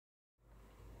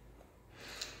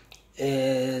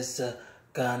It's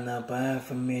gonna burn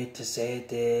for me to say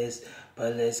this,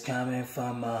 but it's coming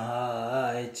from my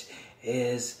heart.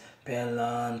 It's been a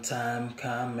long time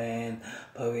coming,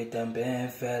 but we done been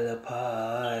fell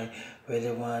apart.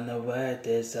 Really wanna work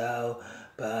this out,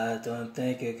 but I don't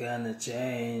think you're gonna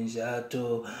change. I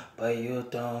do, but you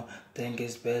don't think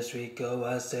it's best we go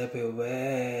our separate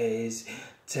ways.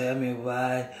 Tell me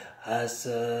why I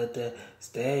should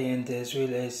stay in this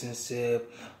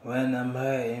relationship when I'm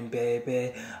hurting,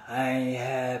 baby. I ain't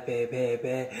happy,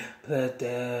 baby. But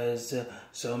there's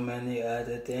so many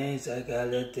other things I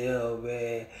gotta deal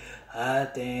with. I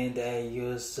think that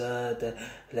you should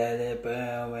let it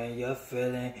burn when you're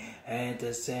feeling ain't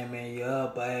the same in your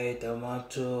body. Don't want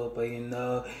to, but you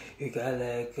know you gotta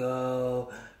let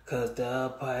go. Cause the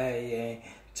party ain't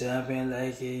jumping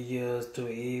like it used to,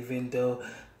 even though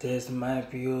this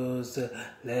might be used.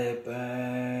 Let it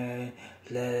burn,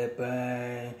 let it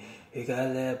burn. You gotta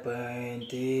let it burn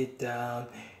deep down.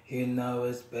 You know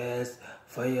it's best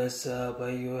for yourself,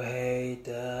 but you hate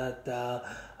the thought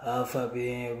of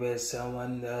being with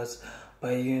someone else.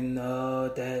 But you know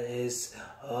that it's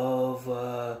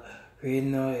over. We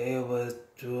know it was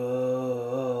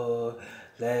true.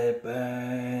 Let it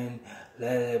burn,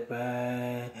 let it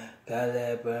burn, gotta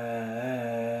let it burn.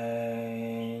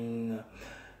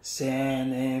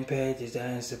 Sending pages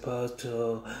I ain't supposed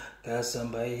to. Got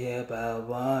somebody here, but I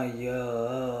want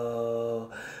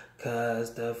you.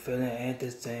 Cause the feeling ain't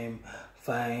the same.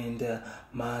 Find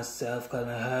myself calling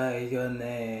her your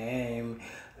name.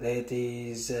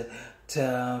 Ladies,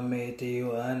 tell me, do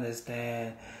you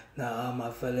understand? Now all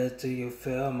my feelings, do you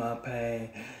feel my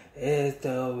pain? It's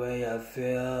the way I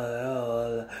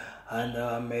feel. I know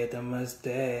I made a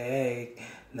mistake.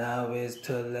 Now it's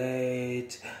too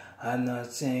late. I know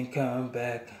she ain't coming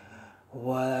back.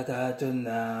 What I gotta do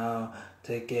now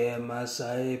to get my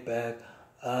sight back?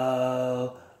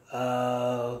 Oh,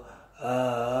 oh,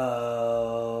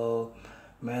 oh.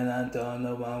 Man, I don't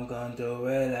know what I'm gonna do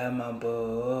without my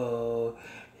boo.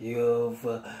 You've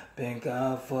been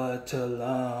gone for too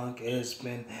long. It's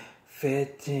been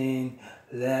 15,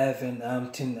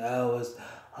 11, 10 hours.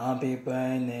 I'll be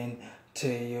burning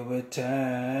till you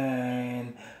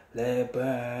return. Let it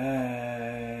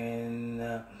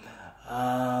burn.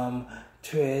 I'm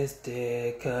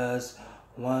twisted cause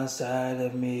one side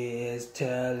of me is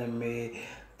telling me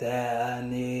that I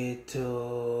need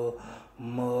to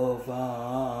move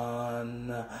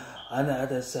on. On the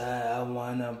other side, I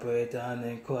wanna break down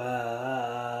and cry.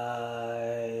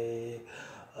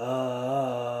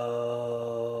 Oh,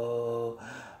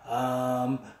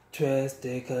 I'm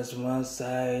twisted cause one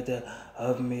side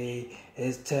of me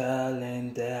is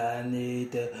telling that I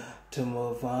need to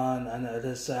move on. On the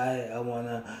other side, I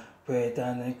wanna break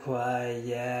down and cry,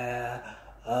 yeah.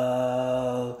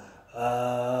 Oh,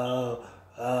 oh,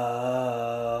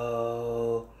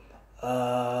 oh,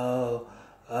 oh,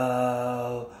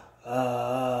 oh,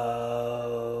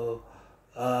 oh,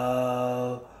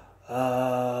 oh,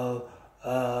 oh,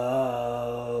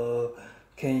 oh.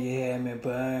 Can you hear me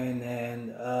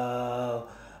burning? Oh,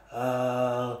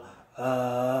 oh,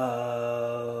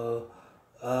 oh,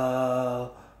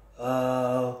 oh,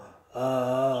 oh,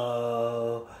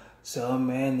 oh. So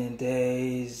many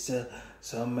days,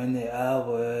 so many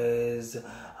hours,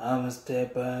 I'm still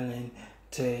burning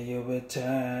till you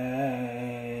return.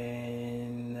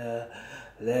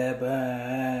 Let it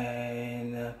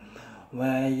burn.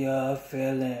 When your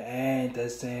feeling ain't the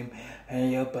same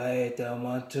and your body don't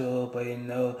want to, but you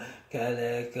know, gotta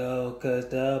let go, cause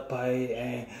the party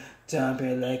ain't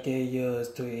jumping like it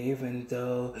used to, even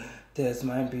though this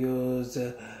might be used.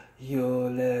 You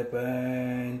let it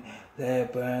burn, let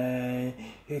it burn.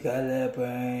 You gotta let it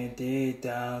burn deep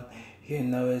down. You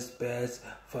know it's best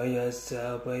for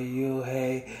yourself, but you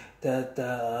hate the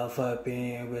thought of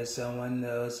being with someone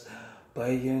else.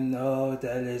 But you know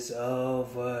that it's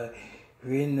over.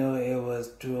 We knew it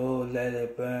was true. Let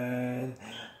it burn,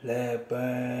 let it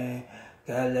burn,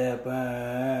 gotta let it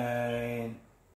burn.